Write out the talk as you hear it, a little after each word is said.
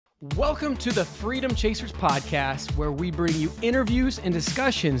Welcome to the Freedom Chasers podcast, where we bring you interviews and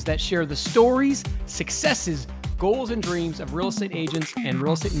discussions that share the stories, successes, goals, and dreams of real estate agents and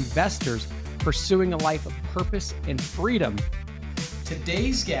real estate investors pursuing a life of purpose and freedom.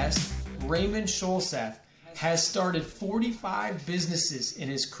 Today's guest, Raymond Schulseth, has started 45 businesses in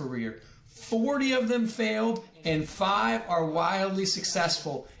his career. 40 of them failed and 5 are wildly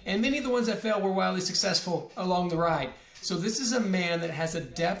successful. And many of the ones that failed were wildly successful along the ride. So this is a man that has a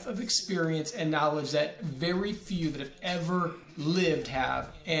depth of experience and knowledge that very few that have ever lived have.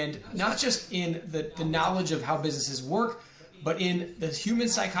 And not just in the knowledge of how businesses work, but in the human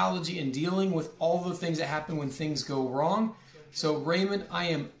psychology and dealing with all the things that happen when things go wrong. So Raymond, I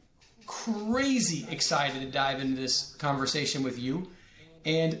am crazy excited to dive into this conversation with you.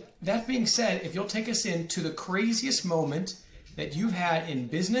 And that being said, if you'll take us into the craziest moment that you've had in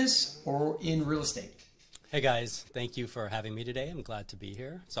business or in real estate. Hey guys, thank you for having me today. I'm glad to be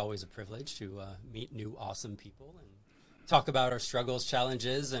here. It's always a privilege to meet new awesome people and talk about our struggles,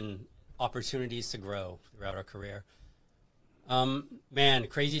 challenges, and opportunities to grow throughout our career. Man,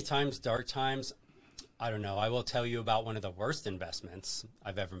 crazy times, dark times. I don't know. I will tell you about one of the worst investments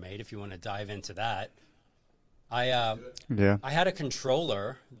I've ever made if you want to dive into that. I had a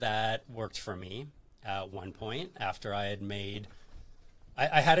controller that worked for me at one point after I had made...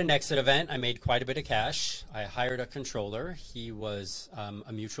 I had an exit event. I made quite a bit of cash. I hired a controller. He was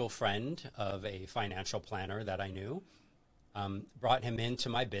a mutual friend of a financial planner that I knew. Brought him into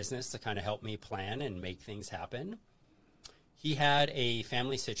my business to kind of help me plan and make things happen. He had a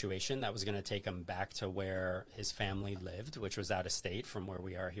family situation that was going to take him back to where his family lived, which was out of state from where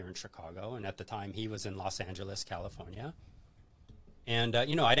we are here in Chicago. And at the time, he was in Los Angeles, California. And, I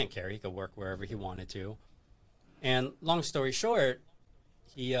didn't care. He could work wherever he wanted to. And long story short,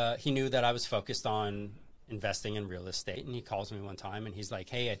 he knew that I was focused on investing in real estate, and he calls me one time and he's like,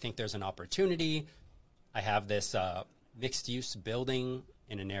 hey, I think there's an opportunity. I have this mixed use building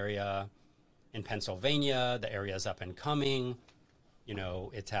in an area in Pennsylvania. The area is up and coming.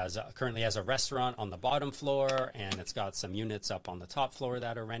 It currently has a restaurant on the bottom floor, and it's got some units up on the top floor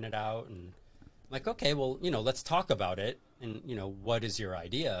that are rented out. And I'm like, okay, well, let's talk about it. And, what is your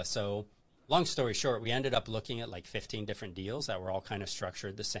idea? So long story short, we ended up looking at like 15 different deals that were all kind of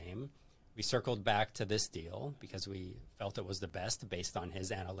structured the same. We circled back to this deal because we felt it was the best based on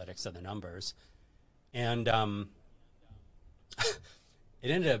his analytics of the numbers. And it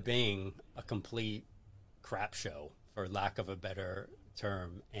ended up being a complete crap show, for lack of a better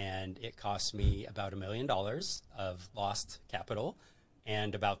term. And it cost me about $1 million of lost capital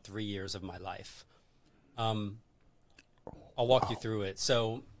and about 3 years of my life. I'll walk you through it.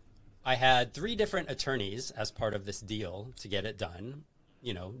 So I had 3 different attorneys as part of this deal to get it done,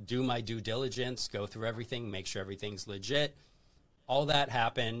 do my due diligence, go through everything, make sure everything's legit. All that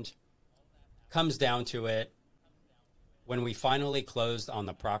happened. Comes down to it, when we finally closed on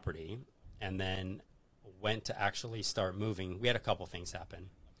the property and then went to actually start moving, we had a couple things happen.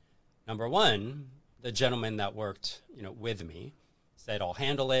 Number one, the gentleman that worked, with me said, I'll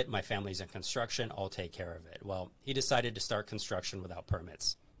handle it. My family's in construction. I'll take care of it. Well, he decided to start construction without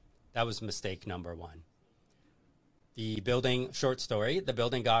permits. That was mistake number one. The building, short story, the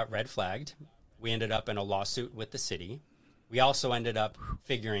building got red flagged. We ended up in a lawsuit with the city. We also ended up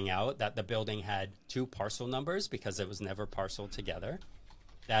figuring out that the building had 2 parcel numbers because it was never parceled together,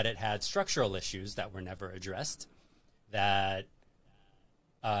 that it had structural issues that were never addressed, that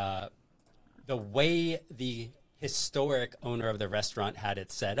the way the historic owner of the restaurant had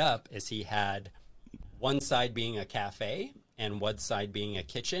it set up is he had one side being a cafe and one side being a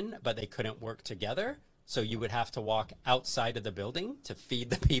kitchen, but they couldn't work together. So you would have to walk outside of the building to feed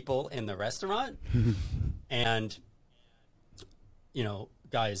the people in the restaurant. And,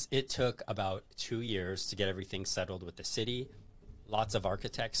 guys, it took about 2 years to get everything settled with the city. Lots of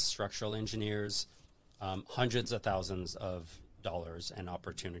architects, structural engineers, hundreds of thousands of dollars and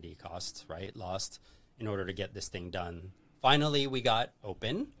opportunity costs, right, lost in order to get this thing done. Finally, we got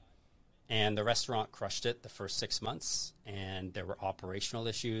open. And the restaurant crushed it the first 6 months, and there were operational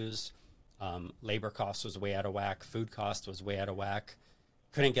issues. Labor cost was way out of whack. Food cost was way out of whack.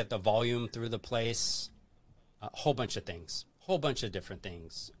 Couldn't get the volume through the place. A whole bunch of things, whole bunch of different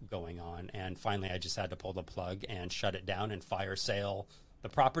things going on. And finally, I just had to pull the plug and shut it down and fire sale the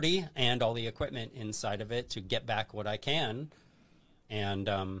property and all the equipment inside of it to get back what I can and,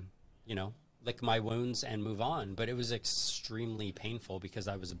 lick my wounds and move on. But it was extremely painful because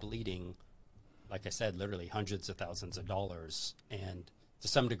I was bleeding, like I said, literally hundreds of thousands of dollars. And to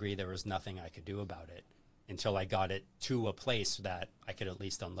some degree, there was nothing I could do about it until I got it to a place that I could at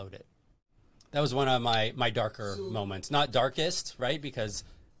least unload it. That was one of my darker moments. Not darkest, right? Because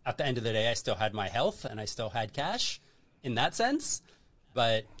at the end of the day, I still had my health and I still had cash in that sense.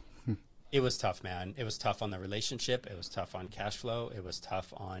 But it was tough, man. It was tough on the relationship. It was tough on cash flow. It was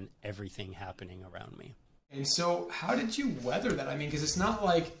tough on everything happening around me. And so how did you weather that? I mean, because it's not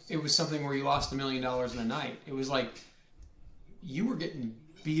like it was something where you lost $1 million in a night. It was like you were getting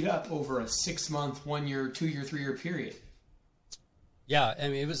beat up over a 6-month, 1 year, 2 year, 3 year period. Yeah, I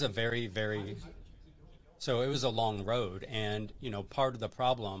mean, it was a so it was a long road. And, part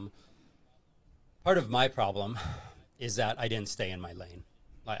of my problem is that I didn't stay in my lane.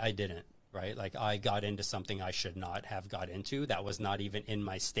 I didn't, right? Like I got into something I should not have got into that was not even in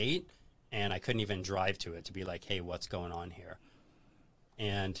my state. And I couldn't even drive to it to be like, hey, what's going on here?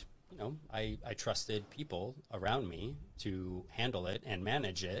 And, I trusted people around me to handle it and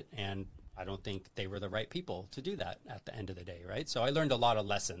manage it. And I don't think they were the right people to do that at the end of the day, right? So I learned a lot of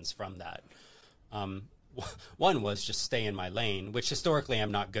lessons from that. One was just stay in my lane, which historically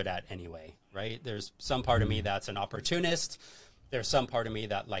I'm not good at anyway, right? There's some part of me that's an opportunist. There's some part of me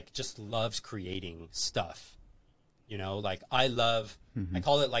that just loves creating stuff. I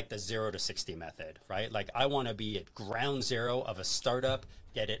call it like the 0 to 60 method, right? Like I want to be at ground zero of a startup,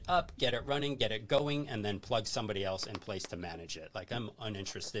 get it up, get it running, get it going, and then plug somebody else in place to manage it. Like I'm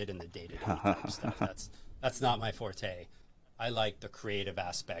uninterested in the day-to-day type stuff. That's not my forte. I like the creative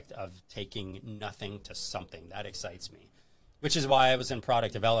aspect of taking nothing to something. That excites me, which is why I was in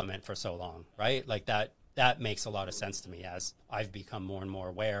product development for so long, right? Like that makes a lot of sense to me as I've become more and more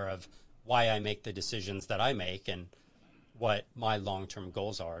aware of why I make the decisions that I make and what my long-term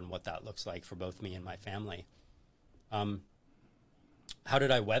goals are and what that looks like for both me and my family. How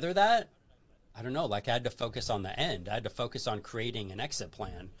did I weather that? I don't know. I had to focus on the end. I had to focus on creating an exit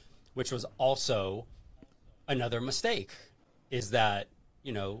plan, which was also another mistake, is that,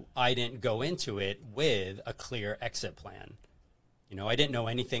 I didn't go into it with a clear exit plan. I didn't know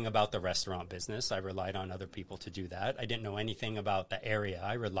anything about the restaurant business. I relied on other people to do that. I didn't know anything about the area.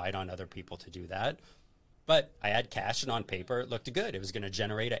 I relied on other people to do that. But I had cash, and on paper, it looked good. It was going to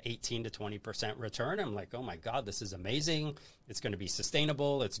generate an 18 to 20% return. I'm like, oh my God, this is amazing. It's going to be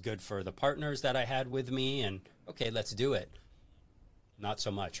sustainable. It's good for the partners that I had with me. And okay, let's do it. Not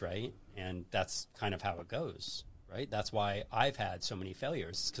so much, right? And that's kind of how it goes, right? That's why I've had so many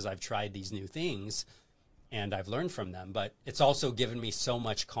failures, because I've tried these new things and I've learned from them. But it's also given me so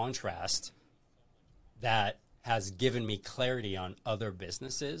much contrast that has given me clarity on other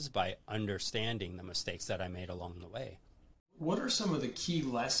businesses by understanding the mistakes that I made along the way. What are some of the key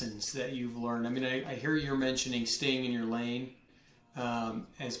lessons that you've learned? I mean, I hear you're mentioning staying in your lane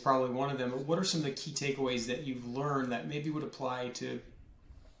as probably one of them. But what are some of the key takeaways that you've learned that maybe would apply to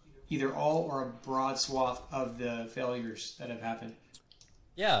either all or a broad swath of the failures that have happened?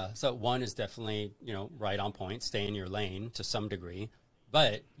 Yeah, so one is definitely, right on point, stay in your lane to some degree,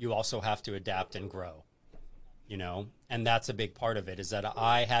 but you also have to adapt and grow. And that's a big part of it, is that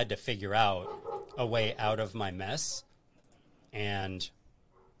I had to figure out a way out of my mess and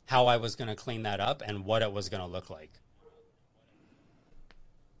how I was going to clean that up and what it was going to look like,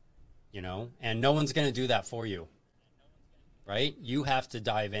 and no one's going to do that for you, right? You have to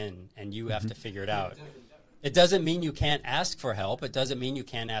dive in and you have to figure it out. It doesn't mean you can't ask for help. It doesn't mean you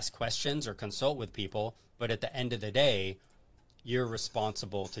can't ask questions or consult with people, but at the end of the day, you're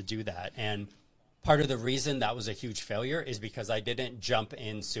responsible to do that. And part of the reason that was a huge failure is because I didn't jump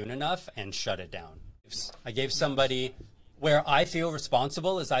in soon enough and shut it down. I gave somebody, where I feel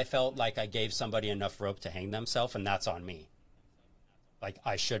responsible is I felt like I gave somebody enough rope to hang themselves, and that's on me. Like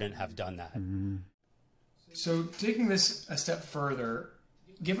I shouldn't have done that. Mm-hmm. So taking this a step further,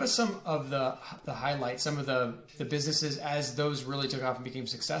 give us some of the highlights, some of the businesses as those really took off and became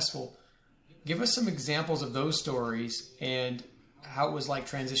successful. Give us some examples of those stories and how it was like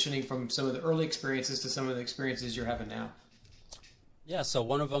transitioning from some of the early experiences to some of the experiences you're having now. Yeah, so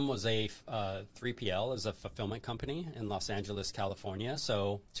one of them was a 3PL, is a fulfillment company in Los Angeles, California.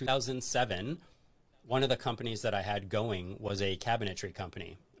 So 2007, one of the companies that I had going was a cabinetry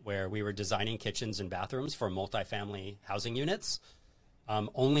company where we were designing kitchens and bathrooms for multifamily housing units,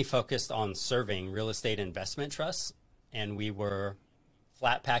 only focused on serving real estate investment trusts. And we were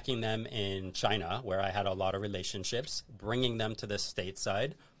flat packing them in China, where I had a lot of relationships, bringing them to the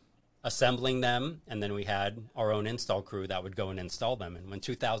stateside, assembling them, and then we had our own install crew that would go and install them. And when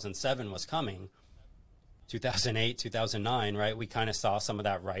 2007 was coming, 2008, 2009, right, we kind of saw some of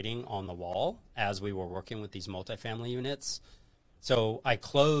that writing on the wall as we were working with these multifamily units. So I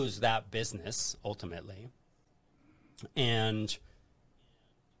closed that business ultimately, and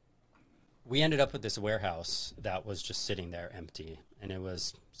we ended up with this warehouse that was just sitting there empty, and it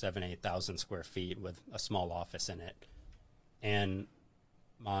was 7,000 to 8,000 square feet with a small office in it. And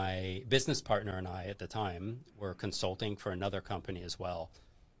my business partner and I at the time were consulting for another company as well.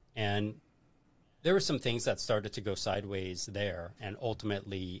 And there were some things that started to go sideways there. And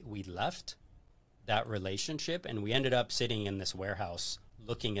ultimately, we left that relationship and we ended up sitting in this warehouse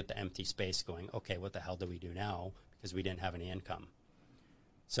looking at the empty space going, okay, what the hell do we do now? Because we didn't have any income.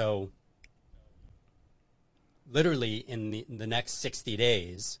 So literally in the next 60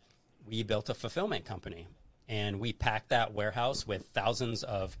 days, we built a fulfillment company and we packed that warehouse with thousands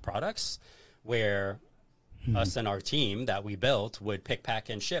of products where us and our team that we built would pick, pack,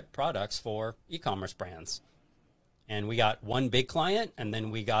 and ship products for e-commerce brands. And we got one big client, and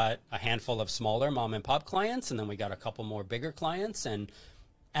then we got a handful of smaller mom and pop clients, and then we got a couple more bigger clients. And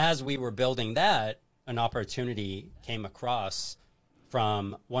as we were building that, an opportunity came across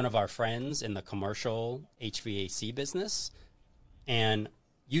from one of our friends in the commercial HVAC business. And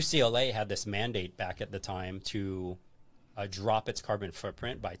UCLA had this mandate back at the time to drop its carbon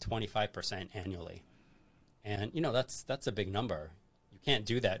footprint by 25% annually. And, you know, that's a big number. You can't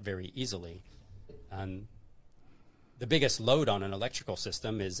do that very easily. The biggest load on an electrical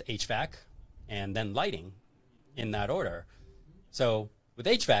system is HVAC and then lighting in that order. So with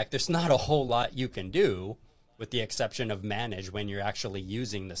HVAC, there's not a whole lot you can do with the exception of manage when you're actually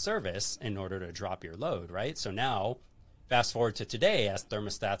using the service in order to drop your load, right? So now, fast forward to today, as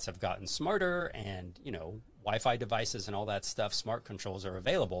thermostats have gotten smarter and, you know, Wi-Fi devices and all that stuff, smart controls are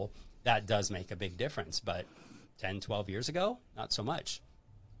available, that does make a big difference. But 10, 12 years ago, not so much.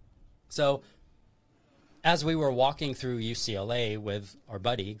 So as we were walking through UCLA with our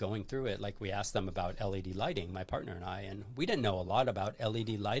buddy going through it, like we asked them about LED lighting, my partner and I, and we didn't know a lot about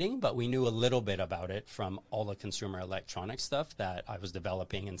LED lighting, but we knew a little bit about it from all the consumer electronic stuff that I was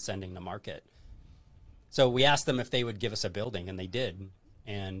developing and sending to market. So we asked them if they would give us a building, and they did.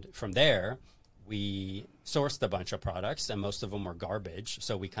 And from there, we sourced a bunch of products, and most of them were garbage.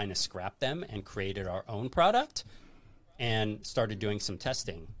 So we kind of scrapped them and created our own product and started doing some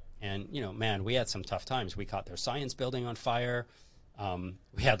testing. And, you know, man, we had some tough times. We caught their science building on fire.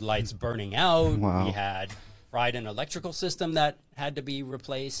 We had lights burning out. Wow. We had fried an electrical system that had to be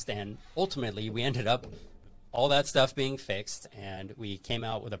replaced. And ultimately, we ended up all that stuff being fixed. And we came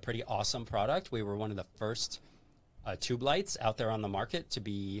out with a pretty awesome product. We were one of the first tube lights out there on the market to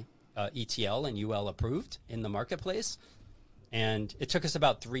be ETL and UL approved in the marketplace. And it took us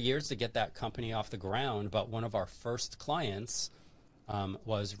about 3 years to get that company off the ground. But one of our first clients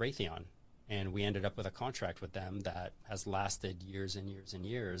was Raytheon. And we ended up with a contract with them that has lasted years and years and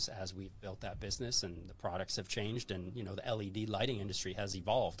years as we've built that business and the products have changed. And, you know, the LED lighting industry has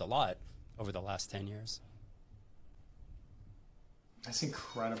evolved a lot over the last 10 years. That's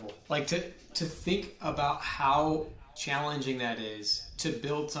incredible. Like to think about how challenging that is to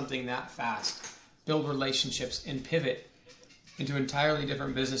build something that fast, build relationships and pivot into an entirely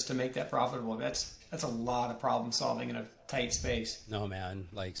different business to make that profitable. That's a lot of problem solving in a tight space. No, man,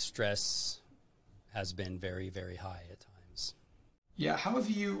 like stress has been very, very high at times. Yeah. How have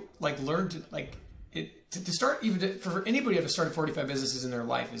you learned to start, even for anybody who have started 45 businesses in their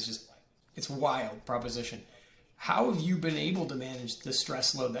life is just, it's a wild proposition. How have you been able to manage the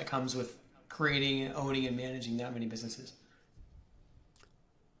stress load that comes with creating and owning and managing that many businesses?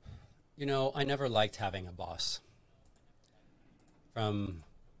 You know, I never liked having a boss from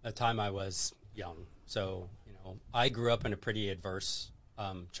the time I was young. So, you know, I grew up in a pretty adverse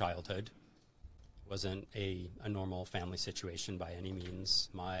childhood. Wasn't a normal family situation by any means.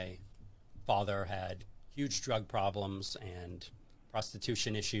 My father had huge drug problems and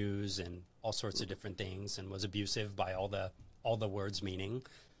prostitution issues and all sorts of different things, and was abusive by all the words meaning.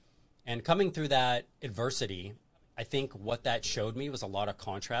 And coming through that adversity, I think what that showed me was a lot of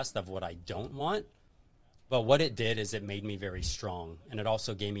contrast of what I don't want. But what it did is it made me very strong. And it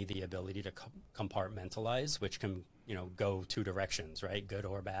also gave me the ability to compartmentalize, which can, you know, go two directions, right? Good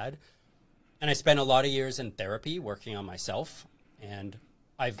or bad. And I spent a lot of years in therapy working on myself. And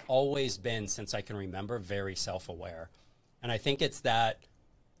I've always been, since I can remember, very self-aware. And I think it's that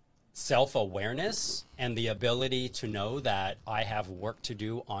self-awareness and the ability to know that I have work to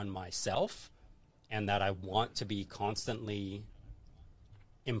do on myself and that I want to be constantly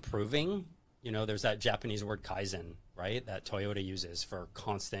improving. You know, there's that Japanese word kaizen, right? That Toyota uses for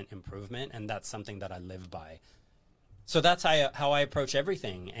constant improvement. And that's something that I live by. So that's how I approach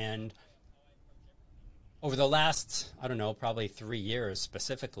everything. And over the last, I don't know, probably 3 years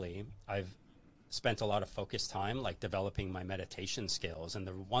specifically, I've spent a lot of focused time like developing my meditation skills. And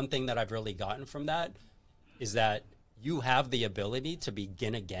the one thing that I've really gotten from that is that you have the ability to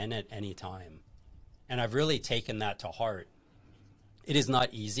begin again at any time. And I've really taken that to heart. It is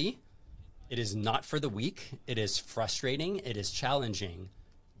not easy. It is not for the weak. It is frustrating. It is challenging.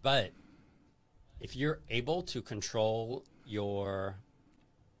 But if you're able to control your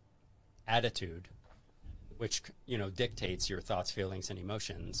attitude, which, dictates your thoughts, feelings, and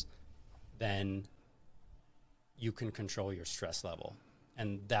emotions, then you can control your stress level.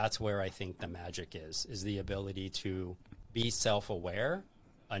 And that's where I think the magic is the ability to be self-aware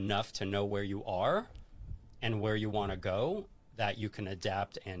enough to know where you are and where you want to go, that you can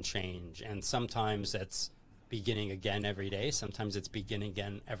adapt and change. And sometimes it's beginning again every day. Sometimes it's beginning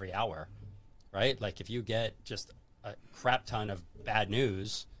again every hour, right? Like if you get just a crap ton of bad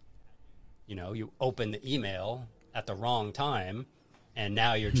news, you open the email at the wrong time and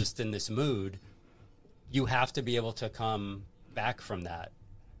now you're just in this mood, you have to be able to come back from that,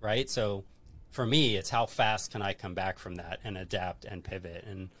 right? So for me, it's how fast can I come back from that and adapt and pivot.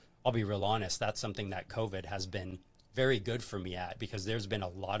 And I'll be real honest, that's something that COVID has been very good for me at, because there's been a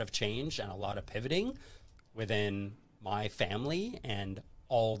lot of change and a lot of pivoting within my family and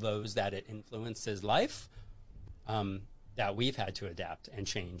all those that it influences life, that we've had to adapt and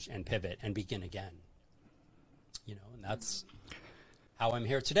change and pivot and begin again. And that's how I'm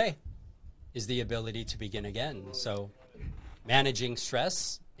here today, is the ability to begin again. So managing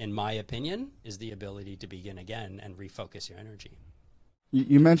stress, in my opinion, is the ability to begin again and refocus your energy.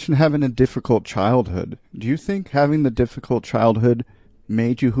 You mentioned having a difficult childhood. Do you think having the difficult childhood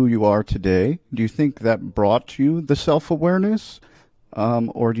made you who you are today? Do you think that brought you the self-awareness?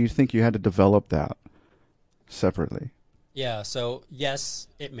 Or do you think you had to develop that separately? Yeah, so yes,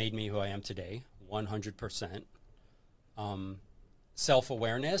 it made me who I am today, 100%.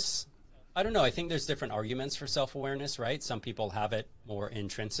 Self-awareness, I don't know. I think there's different arguments for self-awareness, right? Some people have it more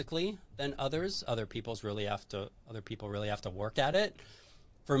intrinsically than others. Other people really have to work at it.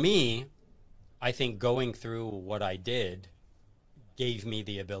 For me, I think going through what I did gave me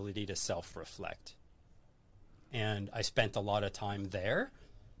the ability to self-reflect. And I spent a lot of time there,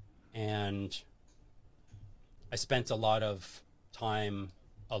 and I spent a lot of time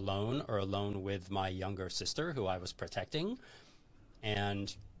alone with my younger sister, who I was protecting.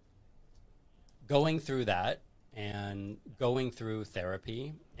 And going through that and going through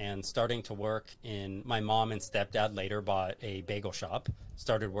therapy and starting to work in, my mom and stepdad later bought a bagel shop,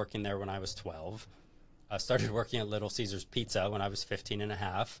 started working there when I was 12, started working at Little Caesars Pizza when I was 15 and a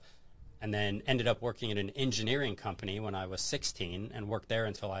half, and then ended up working at an engineering company when I was 16 and worked there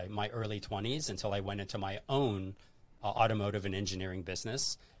until my early 20s, until I went into my own automotive and engineering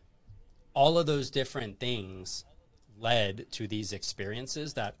business. All of those different things led to these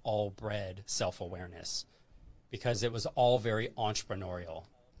experiences that all bred self-awareness, because it was all very entrepreneurial,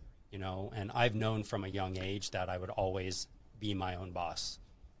 and I've known from a young age that I would always be my own boss,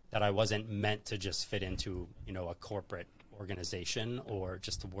 that I wasn't meant to just fit into, a corporate organization or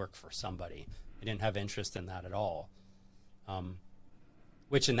just to work for somebody. I didn't have interest in that at all.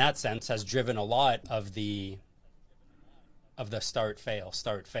 Which in that sense has driven a lot of the start,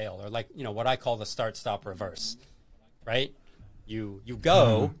 fail, or like, what I call the start, stop, reverse, right? You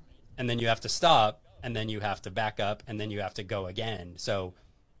go and then you have to stop and then you have to back up and then you have to go again. So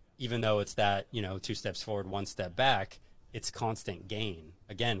even though it's that, 2 steps forward, 1 step back, it's constant gain,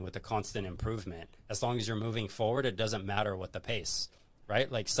 again, with a constant improvement. As long as you're moving forward, it doesn't matter what the pace,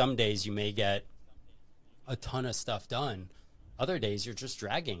 right? Like some days you may get a ton of stuff done. Other days you're just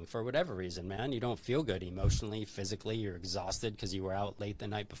dragging for whatever reason, man. You don't feel good emotionally, physically, you're exhausted because you were out late the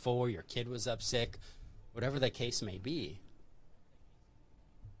night before, your kid was up sick, whatever the case may be.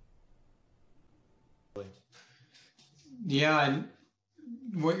 Yeah, and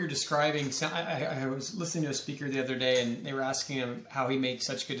what you're describing, I was listening to a speaker the other day, and they were asking him how he made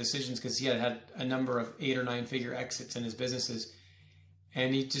such good decisions, because he had a number of 8 or 9 figure exits in his businesses.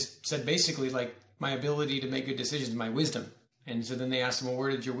 And he just said basically, like, my ability to make good decisions, my wisdom. And so then they asked him, well, where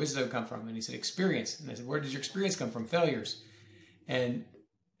did your wisdom come from? And he said, experience. And I said, where did your experience come from? Failures. And,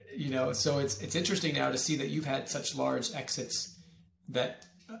 so it's interesting now to see that you've had such large exits, that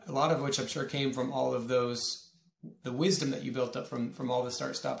a lot of which I'm sure came from all of those, the wisdom that you built up from all the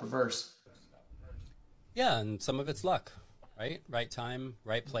start, stop, reverse. Yeah, and some of it's luck, right? Right time,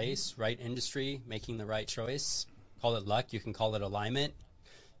 right place, right industry, making the right choice. Call it luck. You can call it alignment.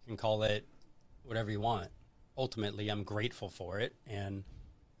 You can call it whatever you want. Ultimately, I'm grateful for it. And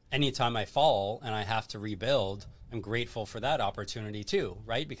anytime I fall and I have to rebuild, I'm grateful for that opportunity too,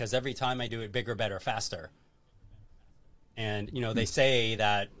 right? Because every time I do it bigger, better, faster. And, they say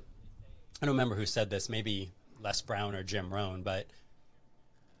that, I don't remember who said this, maybe Les Brown or Jim Rohn, but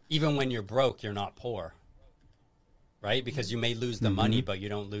even when you're broke, you're not poor, right? Because you may lose the money, but you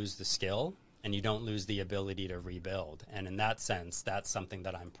don't lose the skill and you don't lose the ability to rebuild. And in that sense, that's something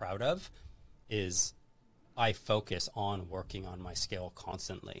that I'm proud of, is I focus on working on my skill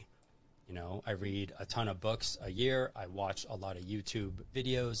constantly. You know, I read a ton of books a year. I watch a lot of YouTube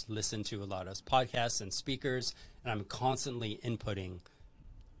videos, listen to a lot of podcasts and speakers, and I'm constantly inputting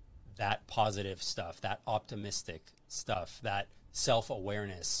that positive stuff, that optimistic stuff, that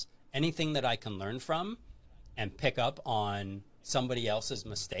self-awareness, anything that I can learn from and pick up on somebody else's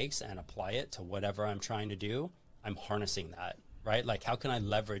mistakes and apply it to whatever I'm trying to do. I'm harnessing that, right? Like, how can I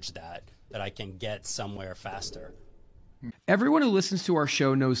leverage that I can get somewhere faster? Everyone who listens to our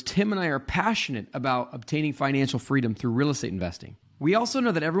show knows Tim and I are passionate about obtaining financial freedom through real estate investing. We also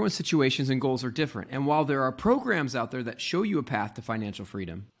know that everyone's situations and goals are different, and while there are programs out there that show you a path to financial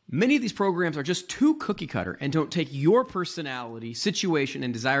freedom, many of these programs are just too cookie cutter and don't take your personality, situation,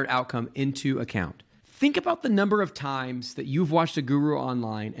 and desired outcome into account. Think about the number of times that you've watched a guru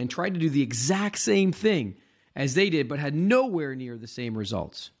online and tried to do the exact same thing as they did, but had nowhere near the same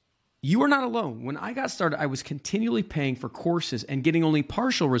results. You are not alone. When I got started, I was continually paying for courses and getting only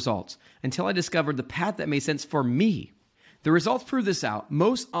partial results until I discovered the path that made sense for me. The results prove this out.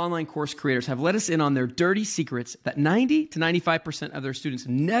 Most online course creators have let us in on their dirty secrets that 90 to 95% of their students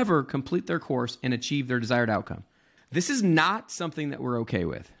never complete their course and achieve their desired outcome. This is not something that we're okay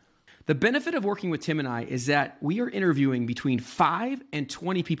with. The benefit of working with Tim and I is that we are interviewing between 5 and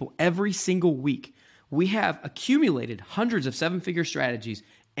 20 people every single week. We have accumulated hundreds of seven-figure strategies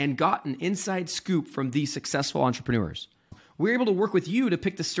and gotten inside scoop from these successful entrepreneurs. We're able to work with you to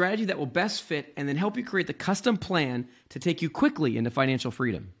pick the strategy that will best fit and then help you create the custom plan to take you quickly into financial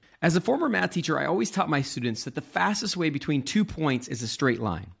freedom. As a former math teacher, I always taught my students that the fastest way between 2 points is a straight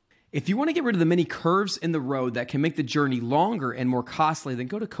line. If you want to get rid of the many curves in the road that can make the journey longer and more costly, then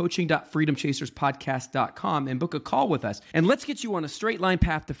go to coaching.freedomchaserspodcast.com and book a call with us, and let's get you on a straight line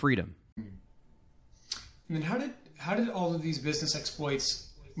path to freedom. And then how did all of these business exploits,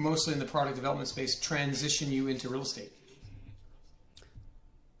 mostly in the product development space, transition you into real estate?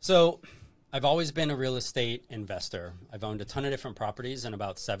 So I've always been a real estate investor. I've owned a ton of different properties in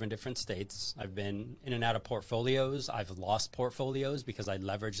about 7 different states. I've been in and out of portfolios. I've lost portfolios because I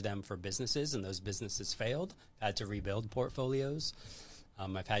leveraged them for businesses and those businesses failed. I had to rebuild portfolios.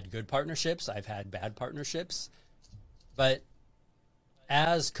 I've had good partnerships. I've had bad partnerships. But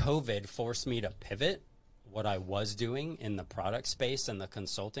as COVID forced me to pivot what I was doing in the product space and the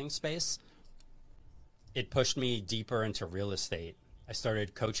consulting space, it pushed me deeper into real estate. I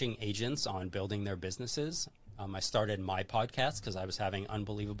started coaching agents on building their businesses. I started my podcast because I was having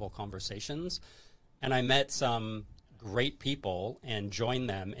unbelievable conversations. And I met some great people and joined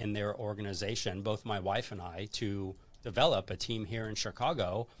them in their organization, both my wife and I, to develop a team here in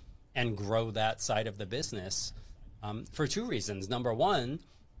Chicago and grow that side of the business for 2 reasons. Number one,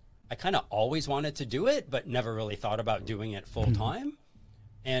 I kind of always wanted to do it, but never really thought about doing it full time.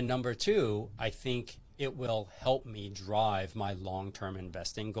 And number 2, I think it will help me drive my long-term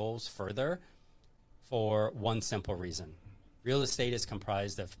investing goals further for one simple reason. Real estate is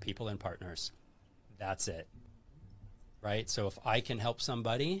comprised of people and partners. That's it, right? So if I can help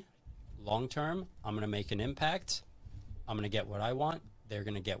somebody long-term, I'm going to make an impact. I'm going to get what I want. They're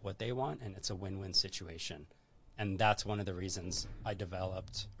going to get what they want, and it's a win-win situation. And that's one of the reasons I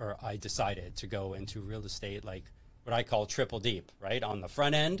decided to go into real estate, like what I call triple deep, right? On the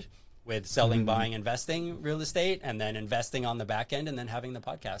front end, with selling, buying, investing real estate, and then investing on the back end, and then having the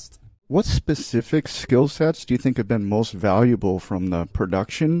podcast. What specific skill sets do you think have been most valuable from the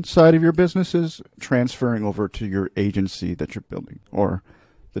production side of your businesses transferring over to your agency that you're building, or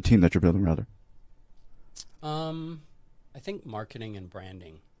the team that you're building, rather? I think marketing and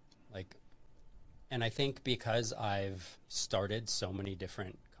branding, and I think because I've started so many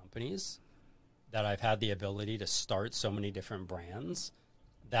different companies, that I've had the ability to start so many different brands.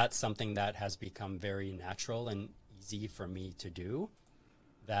 That's something that has become very natural and easy for me to do,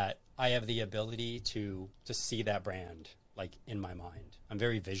 that I have the ability to see that brand like in my mind. I'm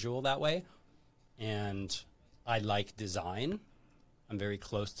very visual that way, and I like design. I'm very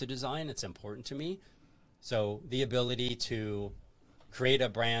close to design. It's important to me. So the ability to create a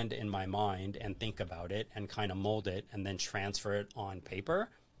brand in my mind and think about it and kind of mold it and then transfer it on paper,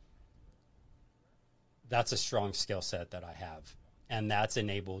 that's a strong skill set that I have. And that's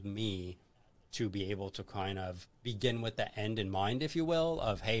enabled me to be able to kind of begin with the end in mind, if you will,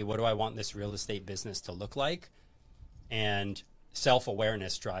 of, hey, what do I want this real estate business to look like? And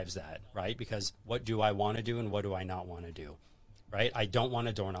self-awareness drives that, right? Because what do I want to do and what do I not want to do, right? I don't want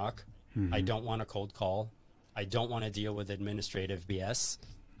to door knock. I don't want to cold call. I don't want to deal with administrative BS.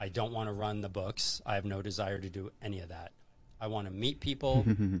 I don't want to run the books. I have no desire to do any of that. I want to meet people,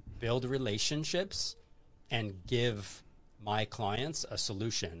 build relationships, and give my clients a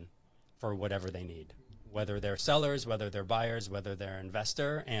solution for whatever they need. whether they're sellers, whether they're buyers, whether they're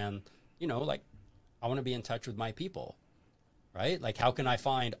investor. And, you know, like, I want to be in touch with my people, right? Like, how can I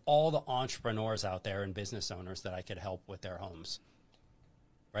find all the entrepreneurs out there and business owners that I could help with their homes,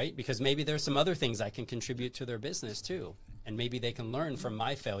 right? Because maybe there's some other things I can contribute to their business too. And maybe they can learn from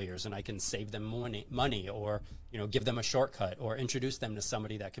my failures and I can save them money or, you know, give them a shortcut or introduce them to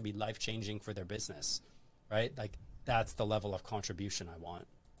somebody that could be life-changing for their business, right? Like, that's the level of contribution I want.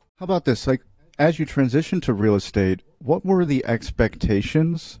 How about this? Like, as you transitioned to real estate, what were the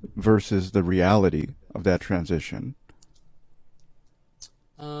expectations versus the reality of that transition?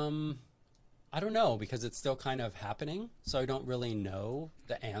 I don't know, because it's still kind of happening. So I don't really know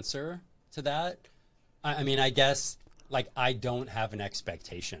the answer to that. I mean, I guess, like, I don't have an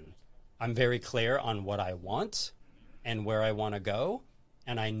expectation. I'm very clear on what I want and where I want to go.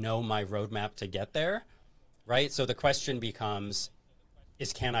 And I know my roadmap to get there, right? So the question becomes,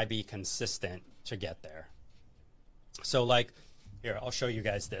 can I be consistent to get there? So, like, here, I'll show you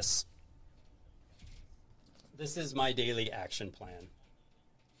guys this. This is my daily action plan.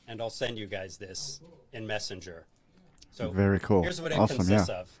 And I'll send you guys this in Messenger. So very cool. Here's what it consists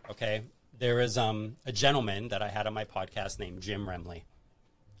of, okay? There is a gentleman that I had on my podcast named Jim Remley.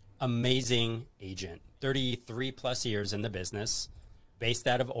 Amazing agent, 33 plus years in the business, based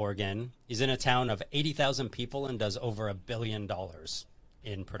out of Oregon. He's in a town of 80,000 people and does over $1 billion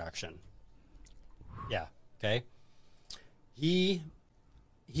in production. Yeah, okay? He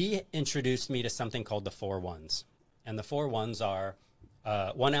introduced me to something called the 4 1s. And the 4 1s are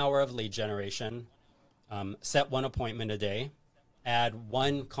 1 hour of lead generation, set 1 appointment a day, add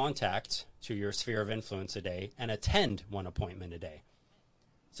 1 contact to your sphere of influence a day, and attend 1 appointment a day.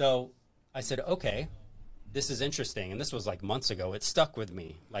 So I said, okay, this is interesting. And this was like months ago. It stuck with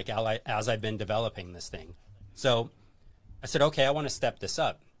me, like, as I've been developing this thing. So I said, okay, I want to step this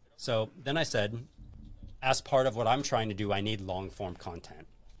up. So then I said, as part of what I'm trying to do, I need long form content.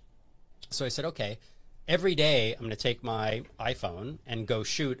 So I said, okay, every day I'm going to take my iPhone and go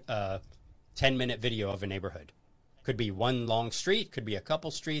shoot a 10-minute video of a neighborhood. Could be one long street, could be a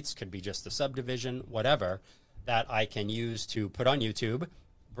couple streets, could be just a subdivision, whatever, that I can use to put on YouTube,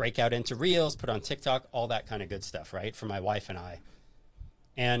 break out into Reels, put on TikTok, all that kind of good stuff, right, for my wife and I.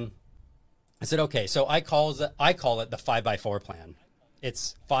 And I said, okay, so I call it the 5x4 plan.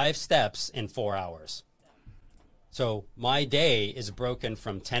 It's 5 steps in 4 hours. So my day is broken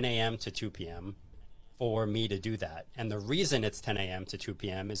from 10 a.m. to 2 p.m. for me to do that. And the reason it's 10 a.m. to 2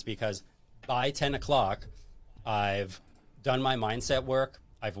 p.m. is because by 10 o'clock, I've done my mindset work.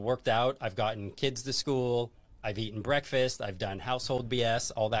 I've worked out. I've gotten kids to school. I've eaten breakfast. I've done household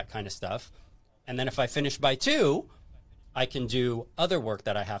BS, all that kind of stuff. And then if I finish by 2, I can do other work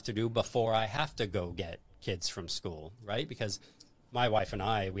that I have to do before I have to go get kids from school, right? Because my wife and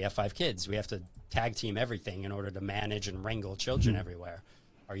I, we have 5 kids. We have to tag team everything in order to manage and wrangle children everywhere.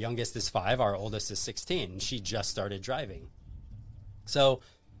 Our youngest is 5. Our oldest is 16. She just started driving. So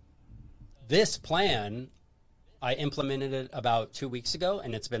this plan, I implemented it about 2 weeks ago,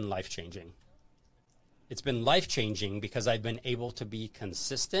 and it's been life-changing. It's been life-changing because I've been able to be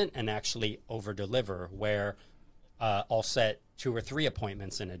consistent and actually over-deliver, where I'll set 2 or 3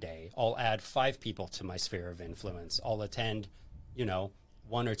 appointments in a day. I'll add 5 people to my sphere of influence. I'll attend,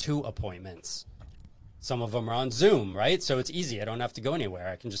 1 or 2 appointments. Some of them are on Zoom, right? So it's easy. I don't have to go anywhere.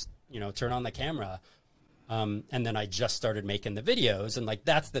 I can just, turn on the camera. And then I just started making the videos. And like,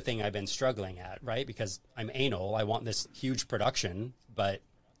 that's the thing I've been struggling at, right? Because I'm anal. I want this huge production, but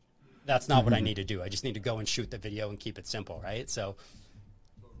that's not what I need to do. I just need to go and shoot the video and keep it simple, right? So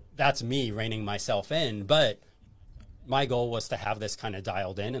that's me reining myself in. But my goal was to have this kind of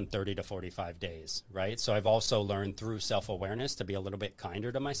dialed in 30 to 45 days, right? So I've also learned through self-awareness to be a little bit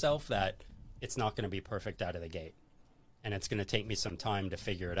kinder to myself, that it's not going to be perfect out of the gate. And it's going to take me some time to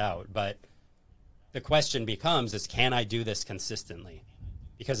figure it out. But the question becomes can I do this consistently?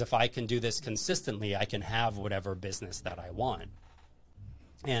 Because if I can do this consistently, I can have whatever business that I want.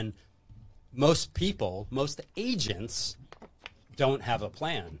 And most people, most agents don't have a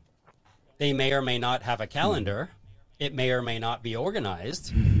plan. They may or may not have a calendar. It may or may not be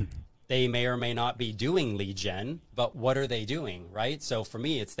organized. They may or may not be doing lead gen, but what are they doing, right? So for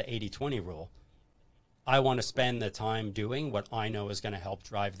me, it's the 80-20 rule. I want to spend the time doing what I know is going to help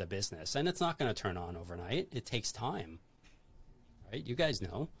drive the business. And it's not going to turn on overnight. It takes time, right? You guys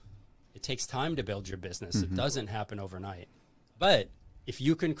know it takes time to build your business. It doesn't happen overnight. But if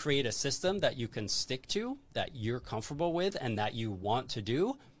you can create a system that you can stick to, that you're comfortable with, and that you want to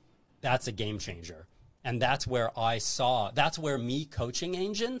do, that's a game changer. And that's where that's where me coaching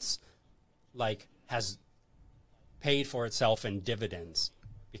agents has paid for itself in dividends.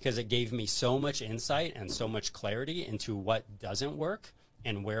 because it gave me so much insight and so much clarity into what doesn't work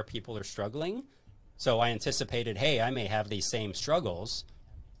and where people are struggling. So I anticipated, hey, I may have these same struggles.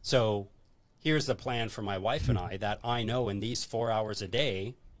 So here's the plan for my wife and I, that I know in these 4 hours a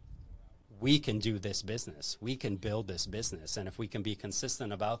day, we can do this business. We can build this business. And if we can be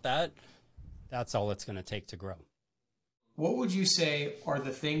consistent about that, that's all it's going to take to grow. What would you say are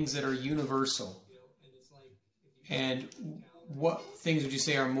the things that are universal? And what things would you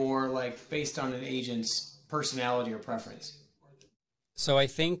say are more like based on an agent's personality or preference? So I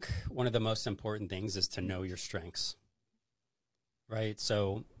think one of the most important things is to know your strengths, right?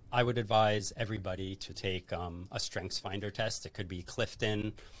 So I would advise everybody to take a strengths finder test. It could be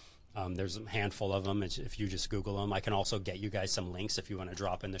Clifton. There's a handful of them if you just Google them. I can also get you guys some links if you want to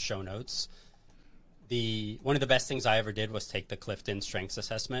drop in the show notes. One of the best things I ever did was take the Clifton Strengths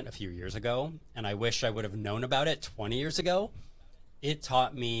Assessment a few years ago, and I wish I would have known about it 20 years ago. It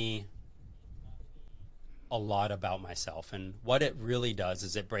taught me a lot about myself, and what it really does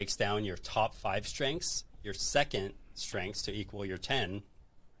is it breaks down your top 5 strengths, your second strengths to equal your 10,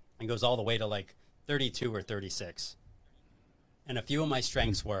 and goes all the way to like 32 or 36. And a few of my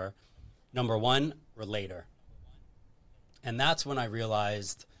strengths were, number 1, relator. And that's when I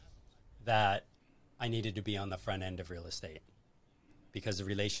realized that I needed to be on the front end of real estate, because the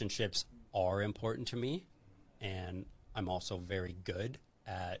relationships are important to me, and I'm also very good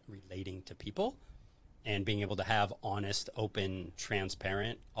at relating to people and being able to have honest, open,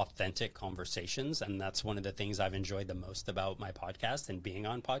 transparent, authentic conversations. And that's one of the things I've enjoyed the most about my podcast and being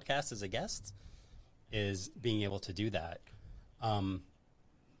on podcasts as a guest, is being able to do that.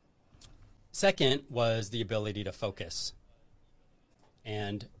 Second was the ability to focus.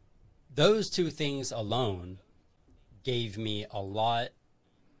 And those two things alone gave me a lot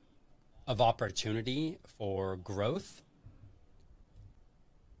of opportunity for growth.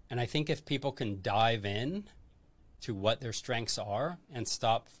 And I think if people can dive in to what their strengths are and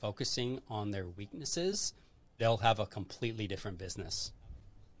stop focusing on their weaknesses, they'll have a completely different business.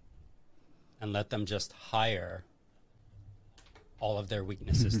 And let them just hire all of their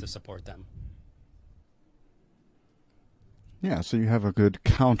weaknesses to support them. Yeah, so you have a good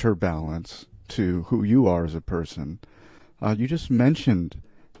counterbalance to who you are as a person. You just mentioned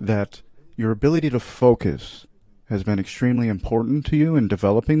that your ability to focus has been extremely important to you in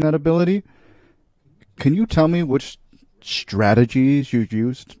developing that ability. Can you tell me which strategies you've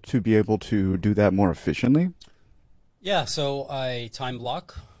used to be able to do that more efficiently? Yeah, so I time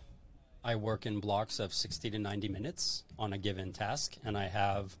block. I work in blocks of 60 to 90 minutes on a given task, and I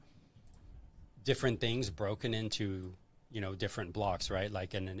have different things broken into different blocks, right?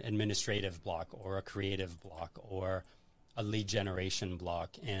 Like an administrative block or a creative block or a lead generation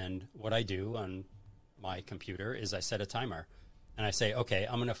block. And what I do on my computer is I set a timer and I say, okay,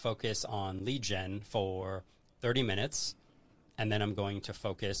 I'm going to focus on lead gen for 30 minutes. And then I'm going to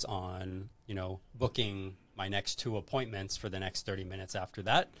focus on, booking my next 2 appointments for the next 30 minutes after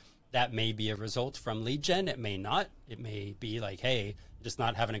that. That may be a result from lead gen. It may not. It may be like, hey, just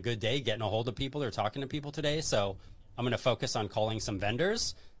not having a good day, getting a hold of people or talking to people today. So I'm going to focus on calling some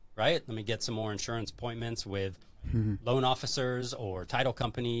vendors, right? Let me get some more insurance appointments with loan officers or title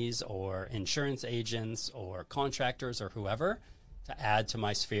companies or insurance agents or contractors or whoever to add to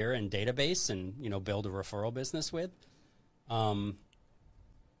my sphere and database and, build a referral business with. And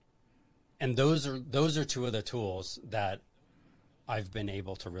those are 2 of the tools that I've been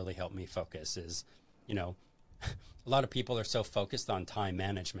able to really help me focus is, a lot of people are so focused on time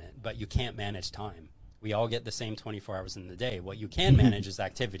management, but you can't manage time. We all get the same 24 hours in the day. What you can manage is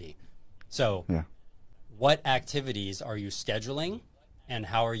activity. So what activities are you scheduling and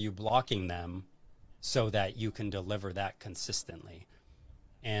how are you blocking them so that you can deliver that consistently?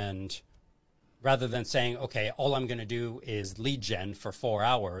 And rather than saying, okay, all I'm going to do is lead gen for 4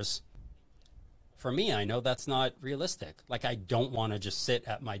 hours, for me, I know that's not realistic. Like, I don't want to just sit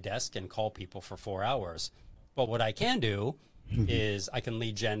at my desk and call people for 4 hours. But what I can do is I can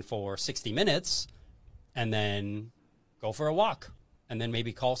lead gen for 60 minutes and then go for a walk and then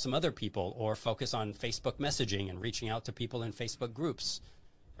maybe call some other people or focus on Facebook messaging and reaching out to people in Facebook groups,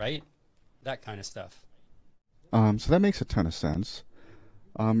 right? That kind of stuff. So that makes a ton of sense.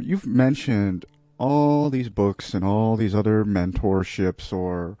 You've mentioned all these books and all these other mentorships,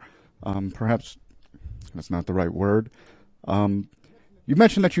 or perhaps that's not the right word. You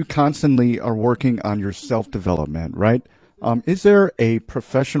mentioned that you constantly are working on your self-development, right? Is there a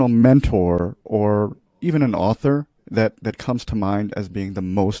professional mentor or even an author that comes to mind as being the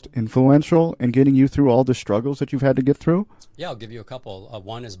most influential in getting you through all the struggles that you've had to get through? Yeah, I'll give you a couple.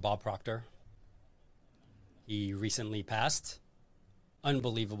 One is Bob Proctor. He recently passed.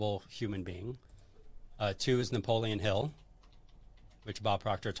 unbelievable human being. 2 is Napoleon Hill, which Bob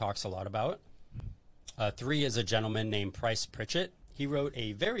Proctor talks a lot about. 3 is a gentleman named Price Pritchett. He wrote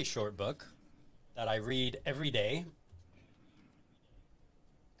a very short book that I read every day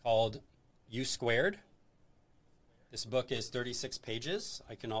called U Squared. This book is 36 pages.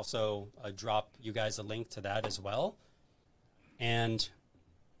 I can also drop you guys a link to that as well. And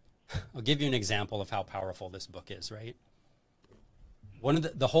I'll give you an example of how powerful this book is, right? One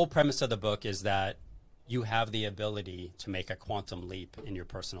of the whole premise of the book is that you have the ability to make a quantum leap in your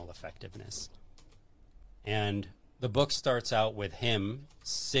personal effectiveness. And the book starts out with him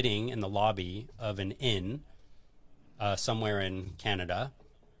sitting in the lobby of an inn somewhere in Canada,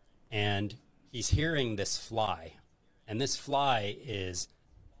 and he's hearing this fly. And this fly is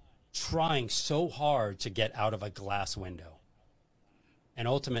trying so hard to get out of a glass window. And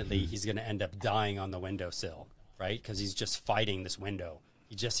ultimately, he's going to end up dying on the windowsill, right? Because he's just fighting this window.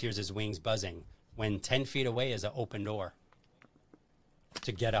 He just hears his wings buzzing when 10 feet away is an open door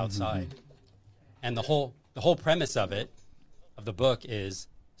to get outside. And the whole premise of the book is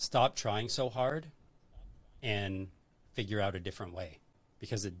stop trying so hard and figure out a different way,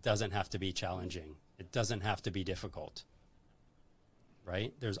 because it doesn't have to be challenging. It doesn't have to be difficult,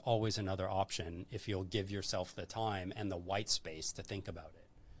 right? There's always another option if you'll give yourself the time and the white space to think about it.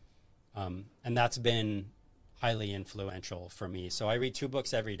 And that's been highly influential for me. So I read 2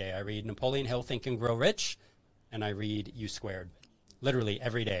 books every day. I read Napoleon Hill, Think and Grow Rich, and I read U Squared. Literally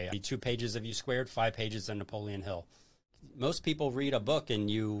every day. I read 2 pages of U Squared, 5 pages of Napoleon Hill. Most people read a book and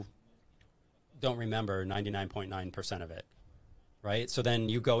you don't remember 99.9% of it, right? So then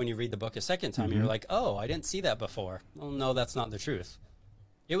you go and you read the book a second time and you're like, oh, I didn't see that before. Well, no, that's not the truth.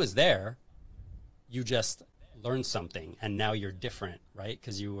 It was there. You just learned something and now you're different, right?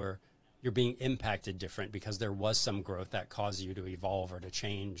 Because you're being impacted different because there was some growth that caused you to evolve or to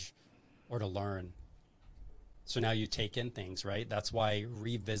change or to learn. So now you take in things, right? That's why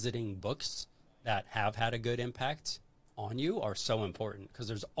revisiting books that have had a good impact on you are so important, because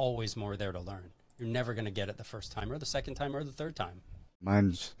there's always more there to learn. You're never going to get it the first time or the second time or the third time. I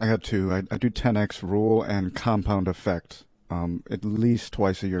got 2. I do 10x rule and compound effect, at least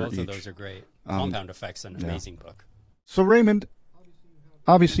twice a year. Both each. of those are great. Compound Effect's an amazing book. So Raymond,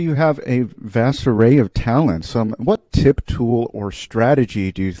 obviously you have a vast array of talents. What tip, tool, or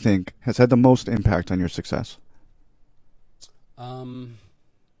strategy do you think has had the most impact on your success?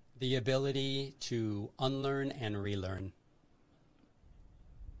 The ability to unlearn and relearn.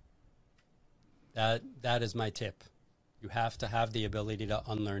 That is my tip. You have to have the ability to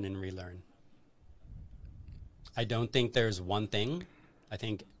unlearn and relearn. I don't think there's one thing. I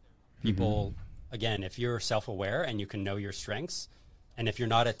think people, again, if you're self-aware and you can know your strengths, and if you're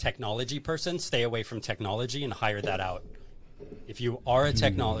not a technology person, stay away from technology and hire that out. If you are a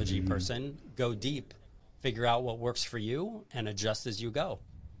technology person, go deep. Figure out what works for you and adjust as you go.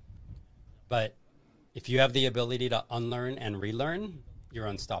 But if you have the ability to unlearn and relearn, you're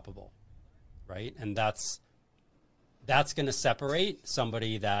unstoppable, right? And that's going to separate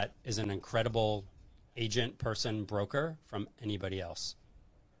somebody that is an incredible agent, person, broker from anybody else,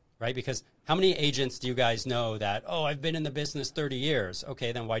 right? Because how many agents do you guys know that, oh, I've been in the business 30 years.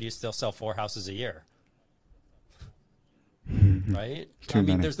 Okay, then why do you still sell 4 houses a year? Right? Too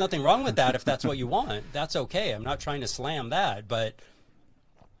many. There's nothing wrong with that if that's what you want. That's okay. I'm not trying to slam that, but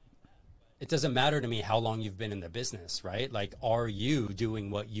it doesn't matter to me how long you've been in the business, right? Like, are you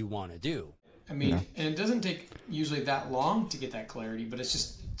doing what you want to do? I mean, and it doesn't take usually that long to get that clarity, but it's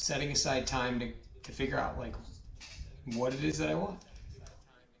just setting aside time to figure out, like, what it is that I want.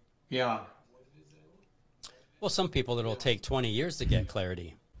 Yeah. Well, some people, it'll take 20 years to get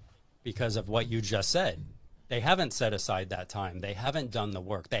clarity because of what you just said. They haven't set aside that time. They haven't done the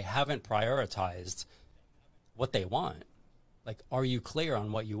work. They haven't prioritized what they want. Like, are you clear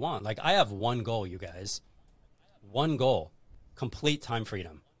on what you want? Like, I have one goal, you guys. One goal. Complete time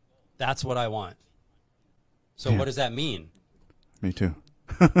freedom. That's what I want. So what does that mean? Me too.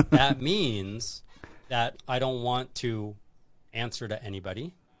 That means that I don't want to answer to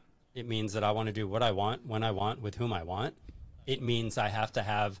anybody. It means that I want to do what I want, when I want, with whom I want. It means I have to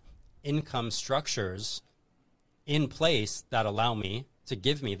have income structures in place that allow me to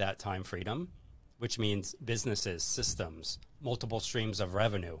give me that time freedom, which means businesses, systems, multiple streams of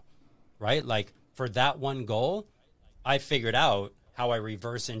revenue, right? Like, for that one goal, I figured out how I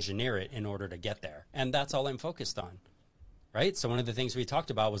reverse engineer it in order to get there. And that's all I'm focused on, right? So one of the things we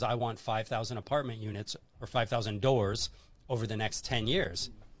talked about was I want 5,000 apartment units or 5,000 doors over the next 10 years.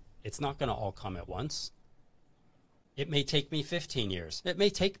 It's not going to all come at once. It may take me 15 years. It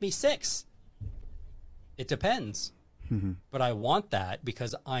may take me 6. It depends. But I want that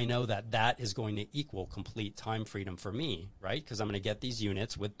because I know that that is going to equal complete time freedom for me, right? Because I'm going to get these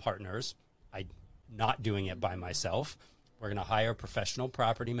units with partners. I'm not doing it by myself. We're going to hire professional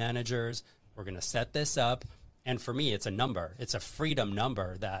property managers. We're going to set this up. And for me, it's a number. It's a freedom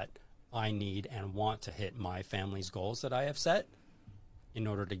number that I need and want to hit my family's goals that I have set in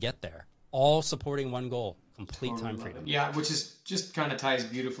order to get there. All supporting one goal, complete time freedom. Yeah, which is just kind of ties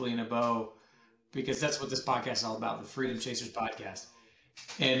beautifully in a bow, because that's what this podcast is all about, the Freedom Chasers podcast.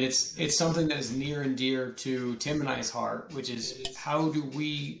 And it's something that is near and dear to Tim and I's heart, which is how do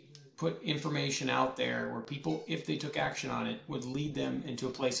we put information out there where people, if they took action on it, would lead them into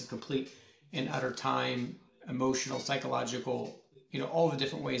a place of complete and utter time, emotional, psychological, all the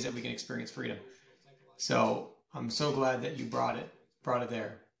different ways that we can experience freedom. So I'm so glad that you brought it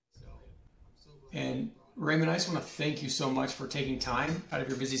there. And Raymond, I just want to thank you so much for taking time out of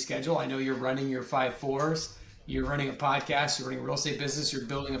your busy schedule. I know you're running your 5-4s, you're running a podcast, you're running a real estate business, you're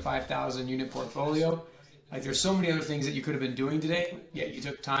building a 5,000 unit portfolio. Like, there's so many other things that you could have been doing today, yet you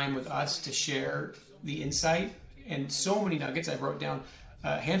took time with us to share the insight and so many nuggets. I wrote down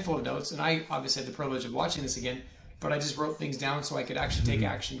a handful of notes, and I obviously had the privilege of watching this again, but I just wrote things down so I could actually take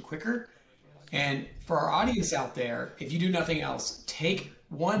action quicker. And for our audience out there, if you do nothing else, take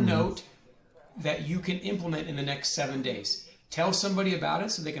one note that you can implement in the next 7 days. Tell somebody about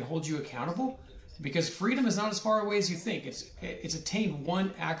it so they can hold you accountable, because freedom is not as far away as you think. It's attained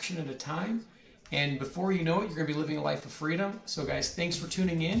one action at a time. And before you know it, you're going to be living a life of freedom. So guys, thanks for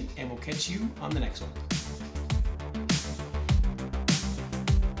tuning in, and we'll catch you on the next one.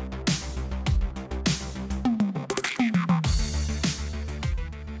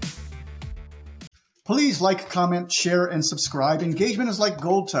 Please like, comment, share, and subscribe. Engagement is like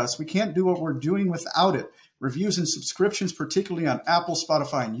gold to us. We can't do what we're doing without it. Reviews and subscriptions, particularly on Apple,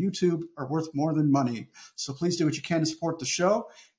 Spotify, and YouTube, are worth more than money. So please do what you can to support the show.